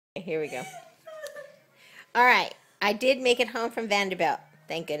Here we go. All right. I did make it home from Vanderbilt.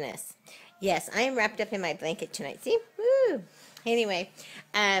 Thank goodness. Yes, I am wrapped up in my blanket tonight. See? Woo! Anyway,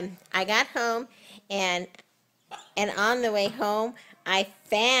 I got home and on the way home, I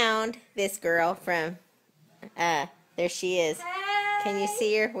found this girl from there she is. Can you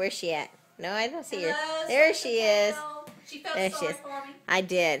see her? Where's she at? No, I don't see her. There she is. There she is. I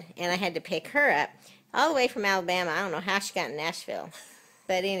did, and I had to pick her up all the way from Alabama. I don't know how she got in Nashville.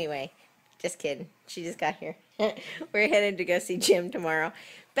 But anyway, just kidding. She just got here. We're headed to go see Jim tomorrow.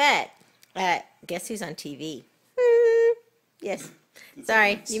 But guess who's on TV? Yes.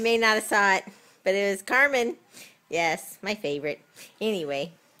 Sorry, you may not have saw it, but it was Carmen. Yes, my favorite.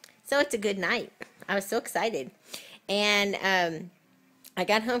 Anyway, so it's a good night. I was so excited. And I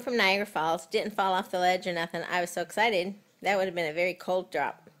got home from Niagara Falls. Didn't fall off the ledge or nothing. I was so excited. That would have been a very cold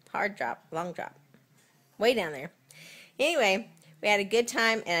drop. Hard drop. Long drop. Way down there. Anyway, we had a good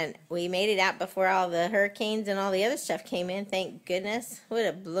time, and we made it out before all the hurricanes and all the other stuff came in. Thank goodness. Would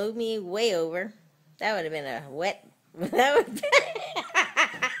have blew me way over. That would have been a wet... That would